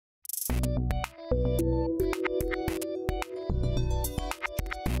Hey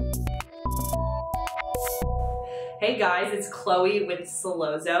guys, it's Chloe with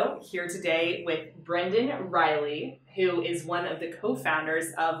Sellozo, here today with Brendan Riley, who is one of the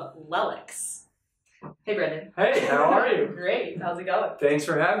co-founders of Lelex. Hey Brendan. Hey, how are you? Great, how's it going? Thanks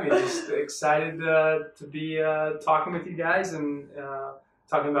for having me. Just excited to be talking with you guys and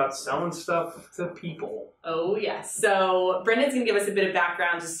talking about selling stuff to people. Oh yes, so Brendan's going to give us a bit of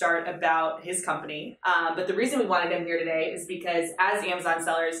background to start about his company, but the reason we wanted him here today is because as Amazon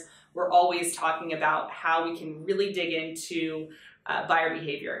sellers, we're always talking about how we can really dig into buyer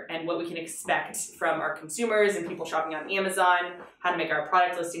behavior and what we can expect from our consumers and people shopping on Amazon, how to make our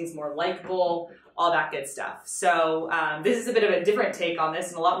product listings more likable, all that good stuff. So this is a bit of a different take on this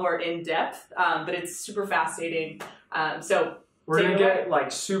and a lot more in-depth, but it's super fascinating. So we're going to get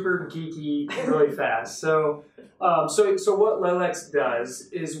like super geeky really fast. So what Lelex does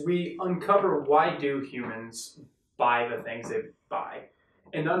is we uncover why do humans buy the things they buy.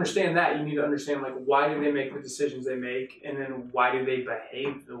 And to understand that, you need to understand like why do they make the decisions they make, and then why do they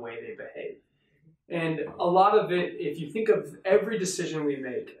behave the way they behave. And a lot of it, if you think of every decision we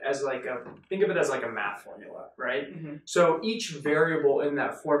make as like think of it as like a math formula, right? Mm-hmm. So each variable in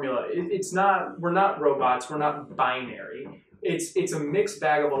that formula, we're not robots, we're not binary. It's a mixed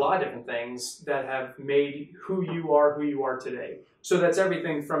bag of a lot of different things that have made who you are today. So that's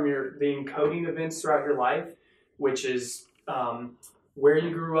everything from the encoding events throughout your life, which is where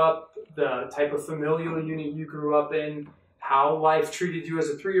you grew up, the type of familial unit you grew up in, how life treated you as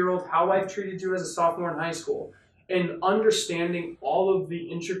a 3-year-old, how life treated you as a sophomore in high school, and understanding all of the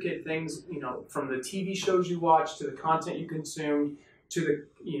intricate things, from the TV shows you watched to the content you consumed to the,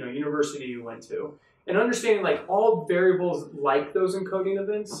 university you went to, and understanding like all variables like those encoding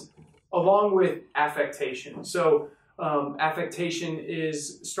events, along with affectation. So affectation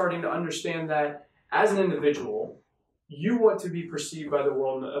is starting to understand that as an individual, you want to be perceived by the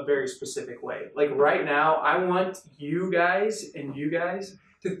world in a very specific way. Like right now, I want you guys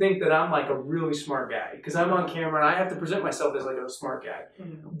to think that I'm like a really smart guy because I'm on camera and I have to present myself as like a smart guy.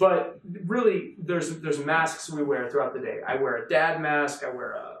 Mm-hmm. But really, there's masks we wear throughout the day. I wear a dad mask, I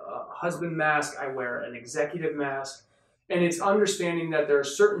wear a husband mask, I wear an executive mask. And it's understanding that there are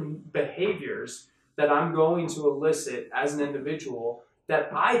certain behaviors that I'm going to elicit as an individual that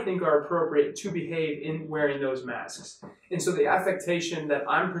I think are appropriate to behave in wearing those masks. And so the affectation that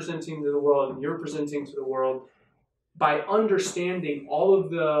I'm presenting to the world and you're presenting to the world, by understanding all of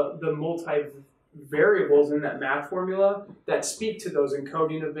the multi-variables in that math formula that speak to those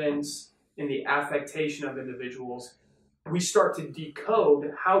encoding events and the affectation of individuals, we start to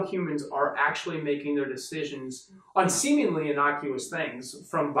decode how humans are actually making their decisions on seemingly innocuous things,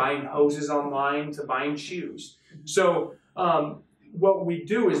 from buying hoses online to buying shoes. So, what we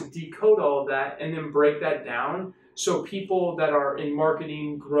do is decode all of that and then break that down so people that are in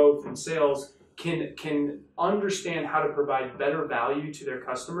marketing, growth, and sales can understand how to provide better value to their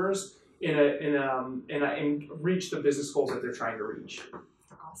customers and reach the business goals that they're trying to reach.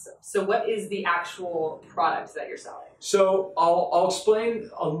 Awesome. So what is the actual product that you're selling? So I'll explain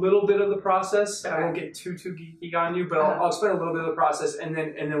a little bit of the process. Okay. I won't get too geeky on you, but I'll explain a little bit of the process and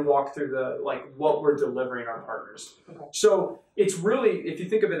then walk through what we're delivering our partners. Okay. So it's really, if you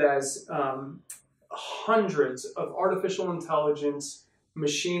think of it as hundreds of artificial intelligence,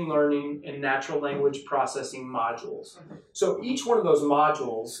 machine learning, and natural language processing modules. Okay. So each one of those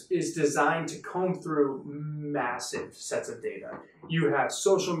modules is designed to comb through massive sets of data. You have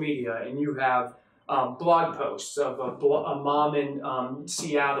social media, and you have blog posts of a mom in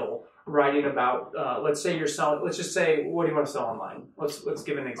Seattle writing about, let's say you're selling, let's just say, what do you want to sell online? Let's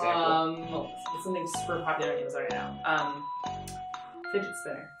give an example. Something super popular on Amazon right now. Fidget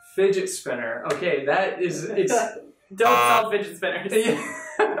spinner. Fidget spinner. Okay, it's... Don't sell fidget spinners.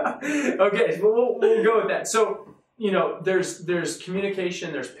 Okay, so we'll go with that. So, there's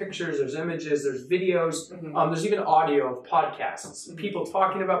communication, there's pictures, there's images, there's videos, there's even audio of podcasts, people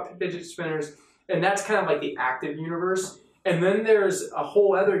talking about fidget spinners, and that's kind of like the active universe. And then there's a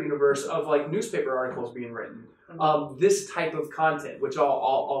whole other universe of like newspaper articles being written, this type of content, which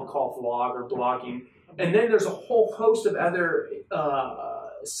I'll call vlog or blogging. And then there's a whole host of other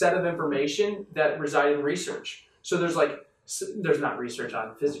set of information that reside in research. So there's not research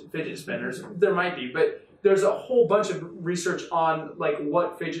on fidget spinners. There might be, but there's a whole bunch of research on like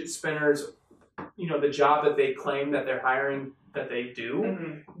what fidget spinners, the job that they claim that they're hiring that they do.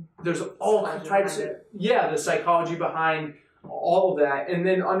 Mm-hmm. There's all types of, the psychology behind all of that. And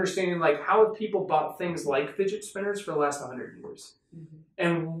then understanding like how have people bought things like fidget spinners for the last 100 years. Mm-hmm.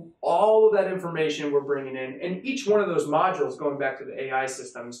 And all of that information we're bringing in, and each one of those modules, going back to the AI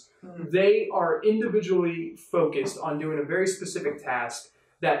systems, they are individually focused on doing a very specific task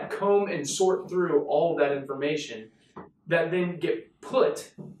that comb and sort through all of that information that then get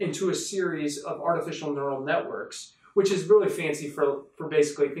put into a series of artificial neural networks, which is really fancy for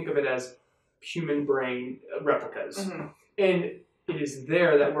basically, think of it as human brain replicas. And it is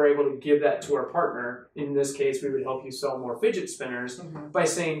there that we're able to give that to our partner. In this case, we would help you sell more fidget spinners by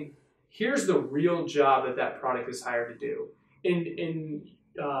saying, here's the real job that product is hired to do.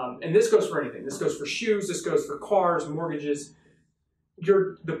 And this goes for anything. This goes for shoes. This goes for cars, mortgages.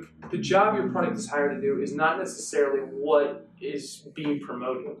 The job your product is hired to do is not necessarily what is being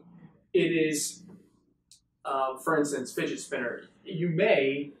promoted. It is, for instance, fidget spinner. You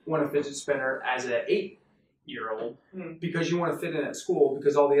may want a fidget spinner as an 8-year-old because you want to fit in at school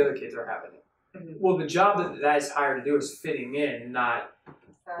because all the other kids are having it. Well, the job that is hired to do is fitting in, not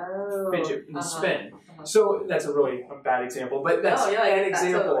fidget and spin. So that's a really bad example, but that's an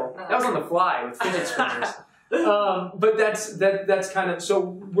example. That was on the fly with fidget spinners. But that's kind of, so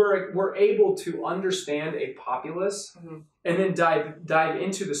we're able to understand a populace and then dive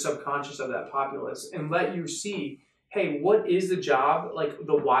into the subconscious of that populace and let you see, hey, what is the job, like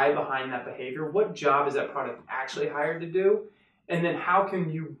the why behind that behavior? What job is that product actually hired to do? And then how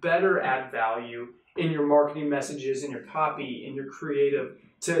can you better add value in your marketing messages, in your copy, in your creative,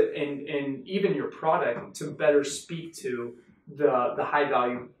 and even your product to better speak to the high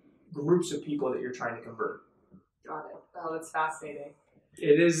value groups of people that you're trying to convert. Got it. Oh, that's fascinating.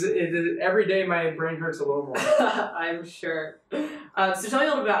 It is every day my brain hurts a little more. I'm sure. So tell me a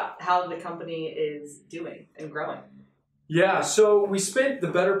little bit about how the company is doing and growing. Yeah, so we spent the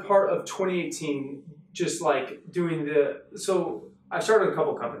better part of 2018 just like doing so I started a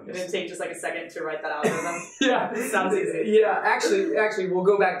couple companies. It's going to take just like a second to write that out for them. Yeah. Sounds easy. Yeah, actually we'll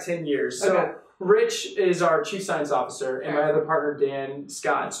go back 10 years. So okay. Rich is our chief science officer and my other partner, Dan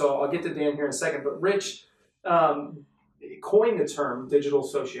Scott. So I'll get to Dan here in a second, but Rich coined the term digital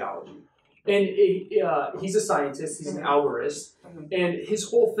sociology. And he's a scientist, he's an algorist, and his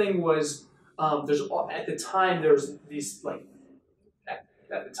whole thing was, at the time, there was these, like,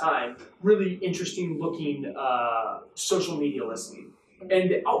 at the time, really interesting looking social media listening.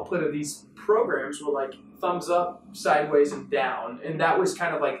 And the output of these programs were like thumbs up, sideways, and down. And that was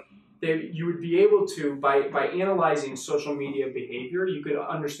kind of like, you would be able to, by analyzing social media behavior, you could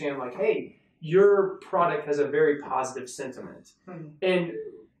understand like, hey, your product has a very positive sentiment. And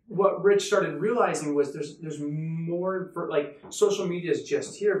what Rich started realizing was there's more, like social media is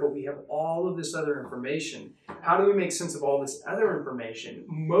just here, but we have all of this other information. How do we make sense of all this other information?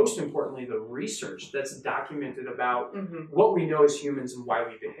 Most importantly, the research that's documented about what we know as humans and why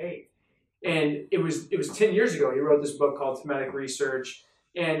we behave. And it was 10 years ago, he wrote this book called Thematic Research.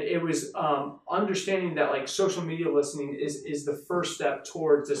 And it was understanding that like social media listening is the first step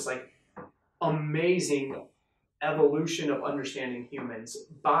towards this like amazing evolution of understanding humans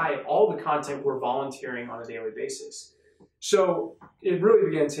by all the content we're volunteering on a daily basis. So it really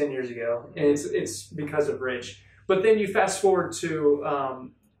began 10 years ago, and it's because of Rich. But then you fast forward to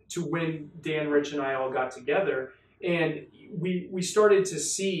when Dan, Rich, and I all got together, and we started to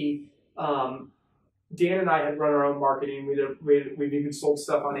see. Dan and I had run our own marketing. We've even sold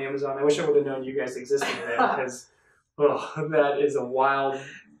stuff on Amazon. I wish I would have known you guys existed then, because that is a wild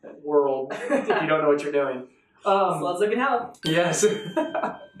world if you don't know what you're doing. So let's look at how. Yes.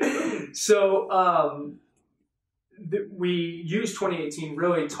 So we used 2018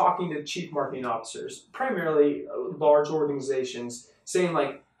 really talking to chief marketing officers, primarily large organizations, saying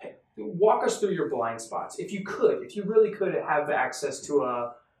like, hey, walk us through your blind spots. If you really could have access to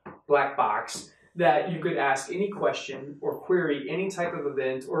a black box that you could ask any question or query any type of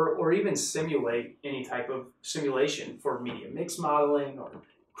event or even simulate any type of simulation for media mix modeling or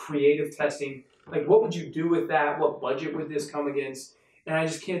creative testing. Like, what would you do with that? What budget would this come against? And I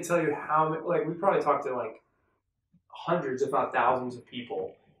just can't tell you how, like, we probably talked to like hundreds, if not thousands of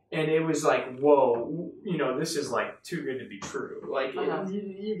people. And it was like, whoa, this is like too good to be true. Like,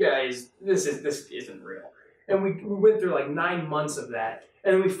 you guys, this isn't real. And we went through like 9 months of that.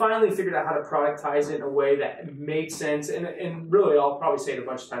 And we finally figured out how to productize it in a way that made sense. And really, I'll probably say it a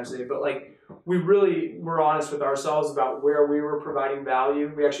bunch of times today, but like, we really were honest with ourselves about where we were providing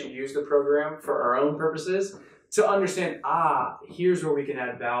value. We actually used the program for our own purposes to understand, here's where we can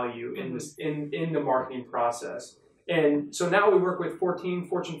add value in this in the marketing process. And so now we work with 14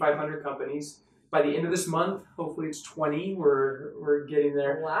 Fortune 500 companies. by the end of this month, hopefully it's 20. We're getting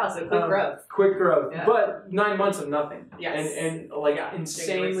there. Wow, so quick growth. Quick growth, Yeah. but 9 months of nothing. Yes. And like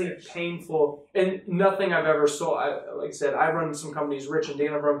insanely painful, and nothing I've ever sold. Like I said, I run some companies, Rich and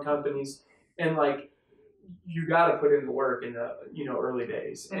Dan have run companies, and like you got to put in the work in the early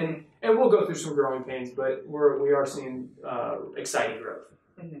days, and we'll go through some growing pains, but we are seeing exciting growth.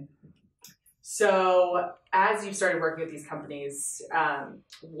 Mm-hmm. So as you've started working with these companies,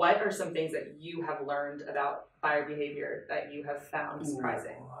 what are some things that you have learned about buyer behavior that you have found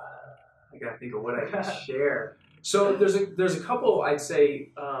surprising? Ooh, I gotta think of what I can share. So there's a couple, I'd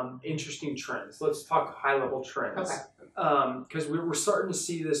say, interesting trends. Let's talk high level trends. Okay. Because we're starting to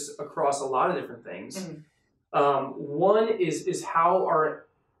see this across a lot of different things. Mm-hmm. One is how our,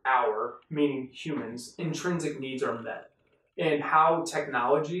 meaning humans, intrinsic needs are met, and how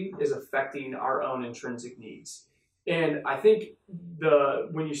technology is affecting our own intrinsic needs. And I think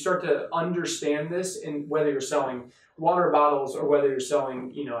when you start to understand this, and whether you're selling water bottles or whether you're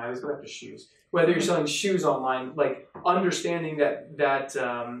selling, I was going to shoes, whether you're selling shoes online, like understanding that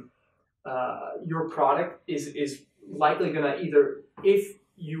your product is likely going to either, if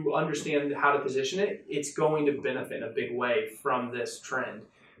you understand how to position it, it's going to benefit in a big way from this trend.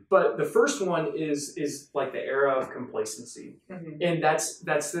 But the first one is like the era of complacency. Mm-hmm. And that's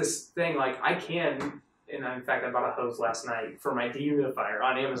this thing, like I can, and in fact I bought a hose last night for my dehumidifier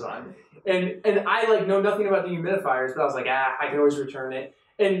on Amazon. And I like know nothing about dehumidifiers, but I was like, I can always return it.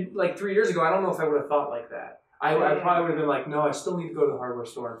 And like 3 years ago, I don't know if I would have thought like that. I probably would have been like, no, I still need to go to the hardware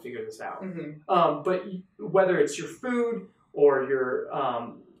store and figure this out. Mm-hmm. But whether it's your food or your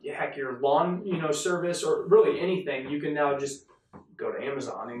your lawn service, or really anything, you can now just go to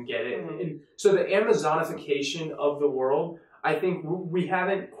Amazon and get it. Mm-hmm. And so the Amazonification of the world, I think we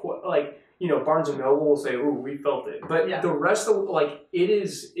haven't Barnes and Noble will say, "Ooh, we felt it," but the rest of it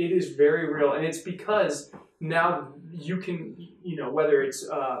is very real, and it's because now you can whether it's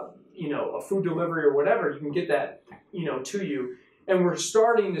a food delivery or whatever, you can get that to you, and we're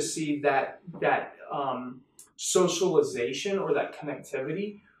starting to see that socialization or that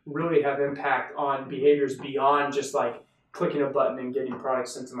connectivity really have impact on behaviors beyond just like clicking a button and getting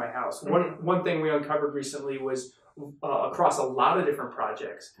products into my house. Mm-hmm. One thing we uncovered recently was across a lot of different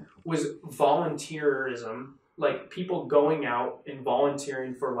projects was volunteerism, like people going out and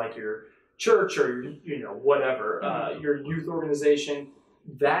volunteering for like your church or whatever, your youth organization.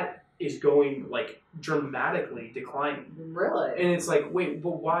 That is going like dramatically declining. Really? And it's like, wait,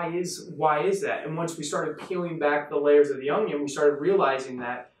 but why is that? And once we started peeling back the layers of the onion, we started realizing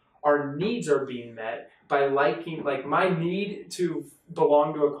that our needs are being met by liking, like my need to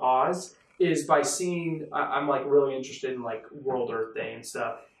belong to a cause is by seeing, I'm like really interested in like World Earth Day and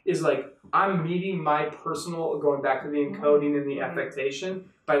stuff, is like I'm meeting my personal, going back to the encoding and the affectation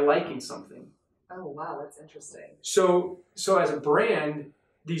by liking something. Oh, wow, that's interesting. So as a brand,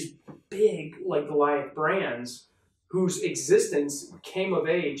 these big like Goliath brands whose existence came of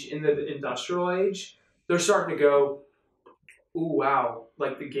age in the industrial age, they're starting to go, ooh, wow,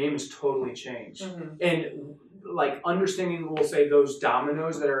 like the game has totally changed. Mm-hmm. And like understanding, we'll say, those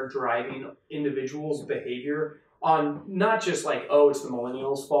dominoes that are driving individuals' behavior on not just like, oh, it's the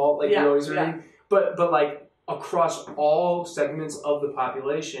millennials' fault, like you always read, but like across all segments of the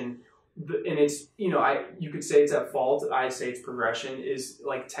population. And it's, you could say it's at fault. I say it's progression, is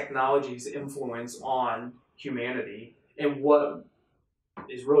like technology's influence on humanity and what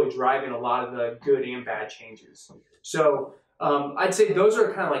is really driving a lot of the good and bad changes. So I'd say those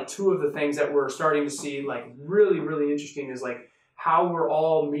are kind of like two of the things that we're starting to see like really, really interesting, is like how we're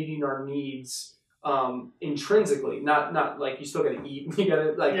all meeting our needs intrinsically, not like you still got to eat, you got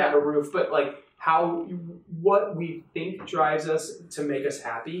to like have a roof, but like what we think drives us to make us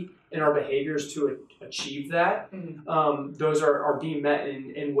happy and our behaviors to achieve that. Mm-hmm. Those are being met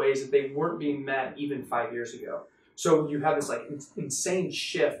in ways that they weren't being met even 5 years ago. So you have this like insane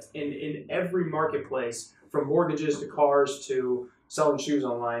shift in every marketplace, from mortgages to cars to selling shoes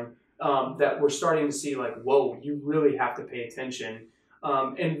online, that we're starting to see like, whoa, you really have to pay attention.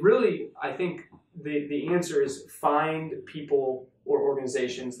 And really, I think the answer is find people or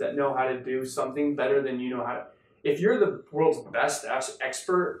organizations that know how to do something better than you know how to. If you're the world's best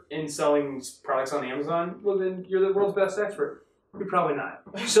expert in selling products on Amazon, well, then you're the world's best expert. You're probably not.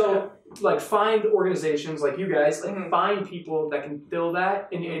 So, like, find organizations like you guys, like, find people that can fill that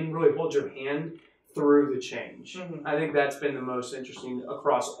and really hold your hand through the change. Mm-hmm. I think that's been the most interesting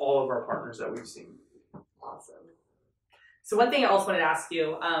across all of our partners that we've seen. Awesome. So one thing I also wanted to ask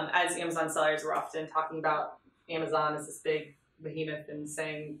you, as Amazon sellers, we're often talking about Amazon as this big behemoth and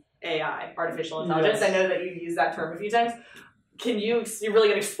saying AI, artificial intelligence. Yes. I know that you've used that term a few times. you're really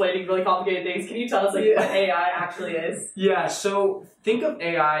good at explaining really complicated things. Can you tell us what AI actually is? Yeah, so think of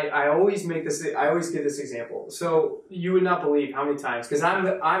AI, I always give this example. So you would not believe how many times, because I'm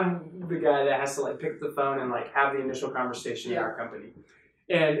the guy that has to like pick up the phone and like have the initial conversation in our company.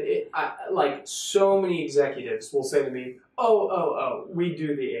 And so many executives will say to me, oh, we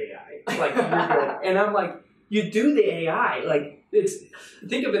do the AI. Like, you're good. And I'm like, you do the AI. Like,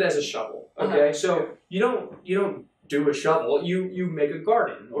 think of it as a shovel, okay? So you don't do a shovel, you make a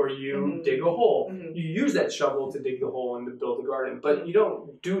garden, or you dig a hole. You use that shovel to dig the hole and to build a garden, but you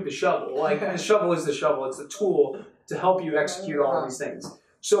don't do the shovel. Like, the shovel is the shovel, it's the tool to help you execute all of these things.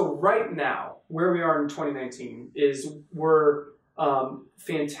 So right now, where we are in 2019 is we're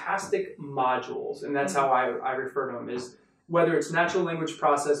fantastic modules, and that's how I refer to them, is whether it's natural language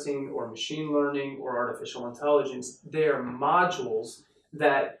processing or machine learning or artificial intelligence, they are modules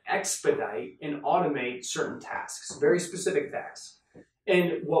that expedite and automate certain tasks, very specific tasks.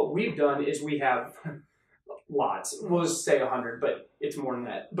 And what we've done is we have lots, we'll just say 100, but it's more than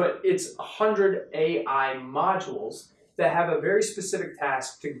that. But it's 100 AI modules that have a very specific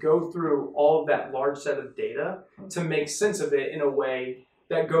task to go through all of that large set of data to make sense of it in a way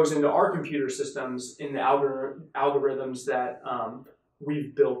that goes into our computer systems in the algorithms that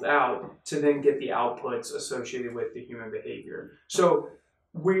we've built out to then get the outputs associated with the human behavior. So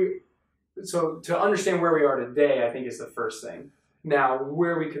to understand where we are today, I think is the first thing. Now,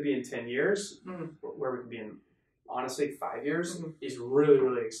 where we could be in 10 years, where we could be in, honestly, 5 years, is really,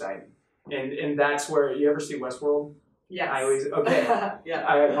 really exciting. And that's where, you ever see Westworld? Yes. I always,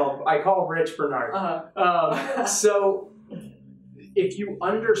 I call Rich Bernard. So if you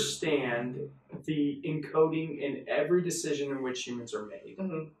understand the encoding in every decision in which humans are made,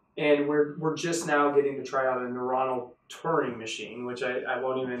 and we're just now getting to try out a neuronal Turing machine, which I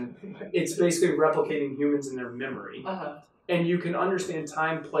won't even, it's basically replicating humans in their memory. And you can understand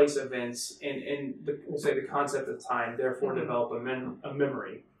time, place, events, and we'll say the concept of time, therefore develop a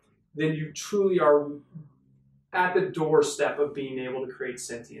memory. Then you truly are at the doorstep of being able to create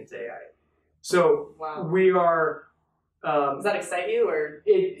sentient AI. So we are... does that excite you, or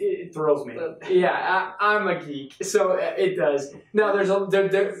it thrills me? Yeah, I'm a geek, so it does. Now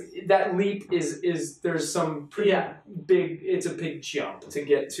that leap is there's some pretty big. It's a big jump to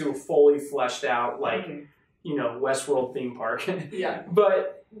get to a fully fleshed out Westworld theme park.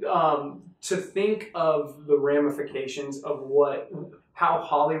 But to think of the ramifications of how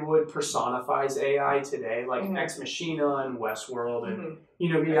Hollywood personifies AI today, like Ex Machina and Westworld, and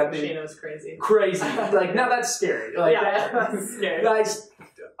you got the Ex Machina's crazy. Like, now that's scary. Like, that's scary.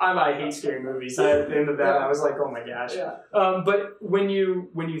 I hate scary movies. At the end of that, I was like, oh my gosh. But when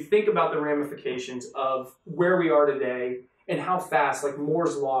you think about the ramifications of where we are today and how fast, like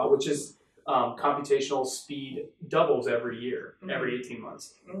Moore's law, which is computational speed, doubles every year, every 18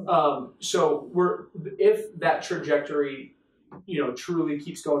 months. So if that trajectory truly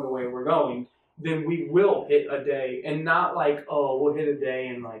keeps going the way we're going, then we will hit a day, and not like, we'll hit a day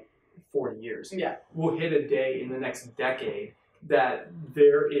in like 40 years. We'll hit a day in the next decade that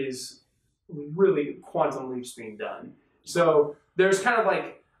there is really quantum leaps being done. So there's kind of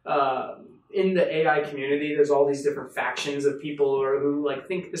like, in the AI community, there's all these different factions of people who like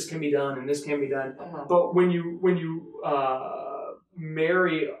think this can be done and this can be done. But when you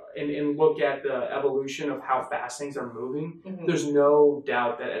marry and look at the evolution of how fast things are moving, there's no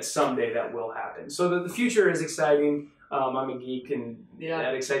doubt that at some day that will happen. So the future is exciting. I'm a geek, and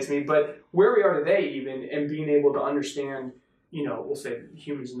that excites me. But where we are today, even, and being able to understand, we'll say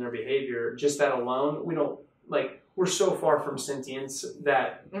humans and their behavior, just that alone, we're so far from sentience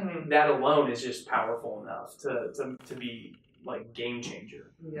that that alone is just powerful enough to be like game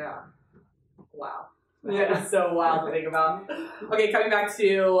changer. Wow. It's so wild to think about. Okay, coming back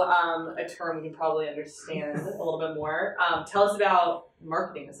to a term we can probably understand a little bit more. Tell us about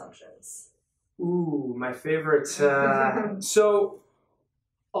marketing assumptions. Ooh, my favorite. So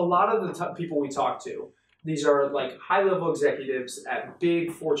a lot of the people we talk to, these are like high-level executives at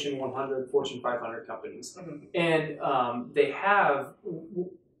big Fortune 100, Fortune 500 companies. And they have,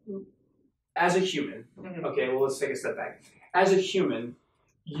 as a human, okay, well, let's take a step back. As a human,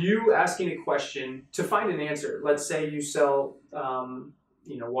 you asking a question to find an answer. Let's say you sell,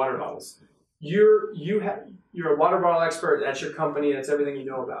 water bottles. You're a water bottle expert. That's your company. That's everything you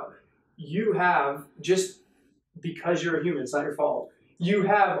know about. You have, just because you're a human, it's not your fault. You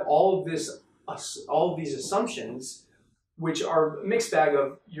have all of these assumptions, which are a mixed bag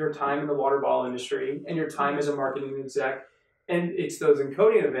of your time in the water bottle industry and your time as a marketing exec. And it's those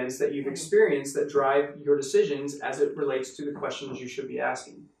encoding events that you've experienced that drive your decisions as it relates to the questions you should be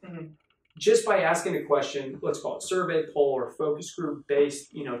asking. just by asking a question, let's call it survey, poll, or focus group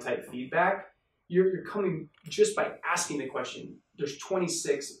based, type feedback, you're coming just by asking the question. There's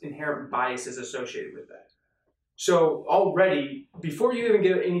 26 inherent biases associated with that. So already, before you even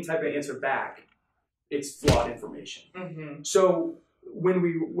get any type of answer back, it's flawed information. Mm-hmm. So when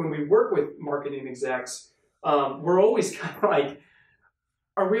we work with marketing execs, we're always kind of like,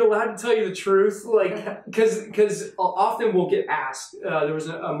 are we allowed to tell you the truth? Like, because often we'll get asked. There was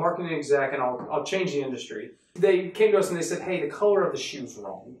a marketing exec, and I'll change the industry. They came to us and they said, hey, the color of the shoe's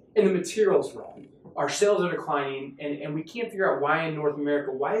wrong, and the material's wrong. Our sales are declining, and we can't figure out why in North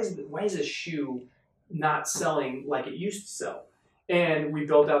America, why is a shoe not selling like it used to sell? And we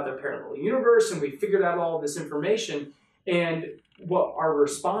built out the parallel universe, and we figured out all this information. And what our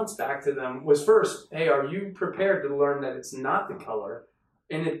response back to them was, first, hey, are you prepared to learn that it's not the color?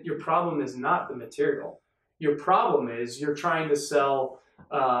 And your problem is not the material. Your problem is you're trying to sell.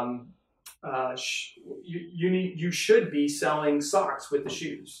 You should be selling socks with the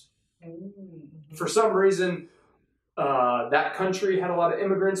shoes. Mm-hmm. For some reason, that country had a lot of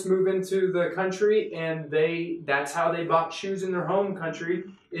immigrants move into the country, and that's how they bought shoes in their home country.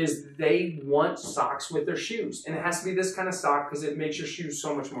 Is they want socks with their shoes, and it has to be this kind of sock because it makes your shoes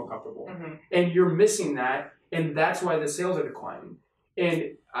so much more comfortable. Mm-hmm. And you're missing that, and that's why the sales are declining.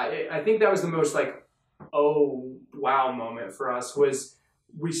 And I think that was the most like, oh, wow moment for us was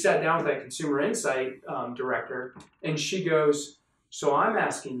we sat down with that consumer insight director, and she goes, so I'm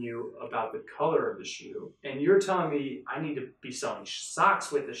asking you about the color of the shoe, and you're telling me I need to be selling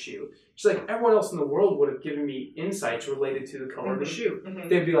socks with the shoe. She's like, everyone else in the world would have given me insights related to the color of the shoe. Mm-hmm.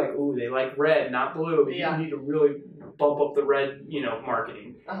 They'd be like, ooh, they like red, not blue. Yeah. You need to really bump up the red,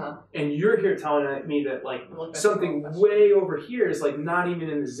 marketing. Uh-huh. And you're here telling me that like something way over here is like not even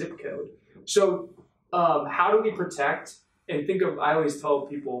in the zip code. So how do we protect and think of, I always tell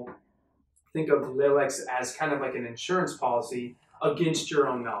people, think of Lelex as kind of like an insurance policy against your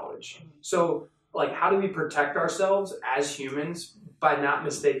own knowledge. So like, how do we protect ourselves as humans by not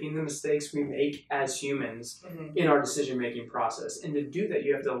mistaking the mistakes we make as humans mm-hmm. in our decision-making process? And to do that,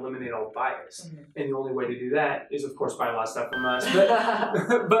 you have to eliminate all bias. Mm-hmm. And the only way to do that is, of course, buy a lot of stuff from us.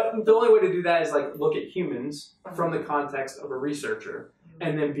 But, but the only way to do that is like look at humans from the context of a researcher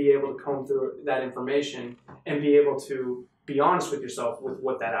and then be able to comb through that information and be able to be honest with yourself with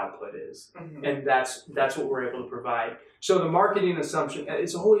what that output is. Mm-hmm. And that's what we're able to provide. So the marketing assumption,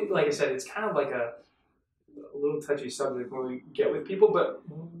 it's always, like I said, it's kind of like a little touchy subject when we get with people, but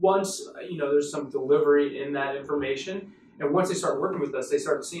once, there's some delivery in that information, and once they start working with us, they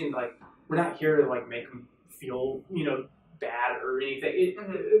start seeing like, we're not here to like make them feel, bad or anything.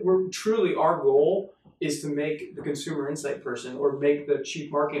 We're truly, our goal is to make the consumer insight person or make the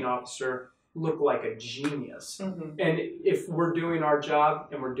chief marketing officer look like a genius. Mm-hmm. And if we're doing our job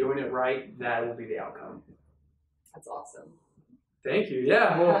and we're doing it right, that will be the outcome. That's awesome. Thank you.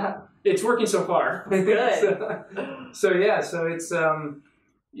 Yeah, well, it's working so far. Good. So it's,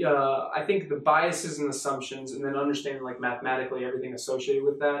 I think the biases and assumptions and then understanding like mathematically everything associated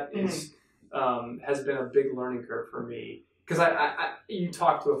with that is, has been a big learning curve for me. Because you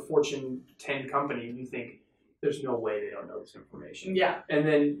talk to a Fortune 10 company and you think, there's no way they don't know this information. Yeah. And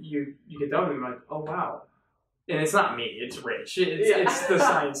then you get done with them like, oh, wow. And it's not me, it's Rich. It's the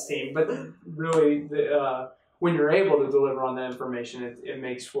science team. But really, when you're able to deliver on that information, it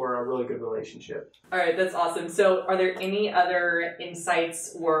makes for a really good relationship. All right, that's awesome. So are there any other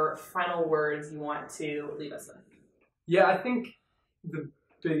insights or final words you want to leave us with? Yeah, I think the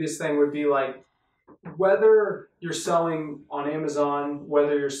biggest thing would be like, whether you're selling on Amazon,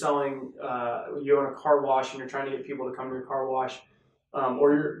 whether you're selling, you own a car wash and you're trying to get people to come to your car wash,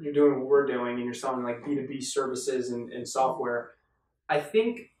 or you're doing what we're doing and you're selling like B2B services and software, I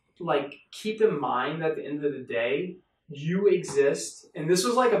think like keep in mind that at the end of the day, you exist, and this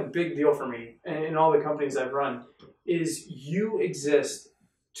was like a big deal for me in all the companies I've run, is you exist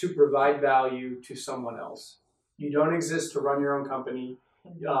to provide value to someone else. You don't exist to run your own company.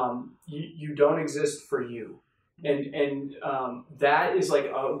 You don't exist for you, and that is like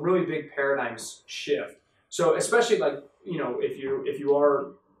a really big paradigm shift. So especially like if you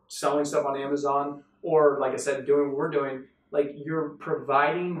are selling stuff on Amazon or like I said doing what we're doing, like you're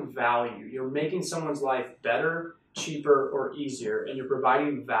providing value. You're making someone's life better, cheaper, or easier, and you're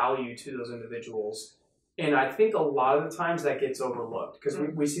providing value to those individuals. And I think a lot of the times that gets overlooked because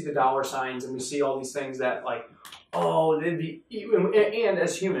we see the dollar signs and we see all these things that like, oh, they'd be, and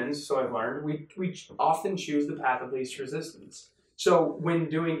as humans, so I've learned, we often choose the path of least resistance. So when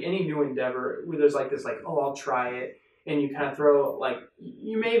doing any new endeavor, where there's like this like, oh, I'll try it, and you kind of throw like,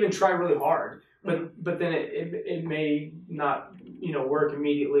 you may even try really hard, but then it may not, work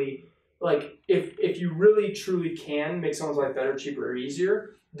immediately. like if you really truly can make someone's life better, cheaper, or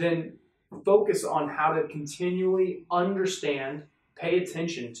easier, then focus on how to continually understand, pay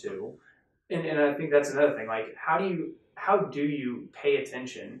attention to, and I think that's another thing. Like how do you pay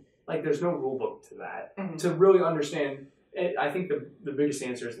attention? Like there's no rule book to that. Mm-hmm. To really understand, I think the biggest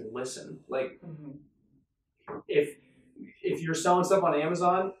answer is listen. Like if you're selling stuff on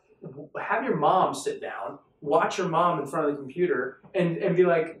Amazon, have your mom sit down, watch your mom in front of the computer, and be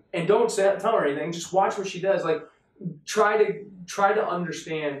like, and don't tell her anything. Just watch what she does. Like try to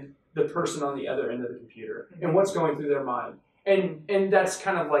understand the person on the other end of the computer and what's going through their mind. And that's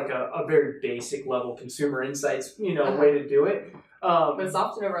kind of like a very basic level consumer insights, way to do it. But it's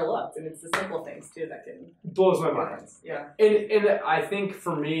often overlooked, and it's the simple things too that can blows my mind. Yeah. And I think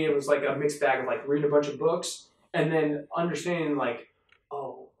for me it was like a mixed bag of like reading a bunch of books and then understanding like,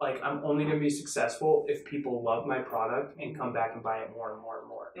 oh, like I'm only going to be successful if people love my product and come back and buy it more and more and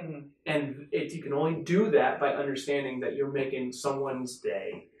more. Mm-hmm. And you can only do that by understanding that you're making someone's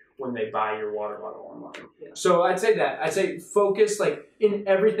day when they buy your water bottle online. Yeah. So I'd say focus like in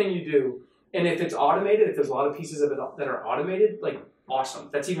everything you do. And if it's automated, if there's a lot of pieces of it that are automated, like awesome.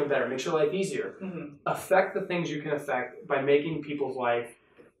 That's even better. Makes your life easier. Mm-hmm. Affect the things you can affect by making people's life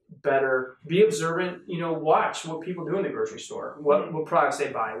better. Be observant. Watch what people do in the grocery store. What products they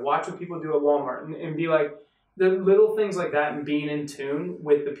buy. Watch what people do at Walmart, and be like the little things like that. And being in tune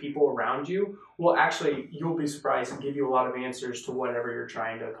with the people around you will actually, you'll be surprised, and give you a lot of answers to whatever you're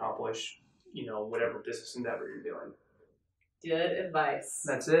trying to accomplish. Whatever business endeavor you're doing. Good advice.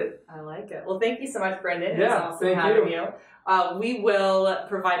 That's it. I like it. Well, thank you so much, Brendan. Yeah, it was awesome having you. We will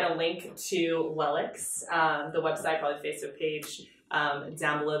provide a link to Lelex, the website, probably Facebook page,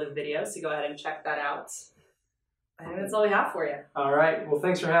 down below the video. So go ahead and check that out. I think that's all we have for you. All right. Well,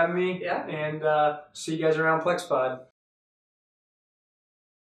 thanks for having me. Yeah. And see you guys around PlexPod.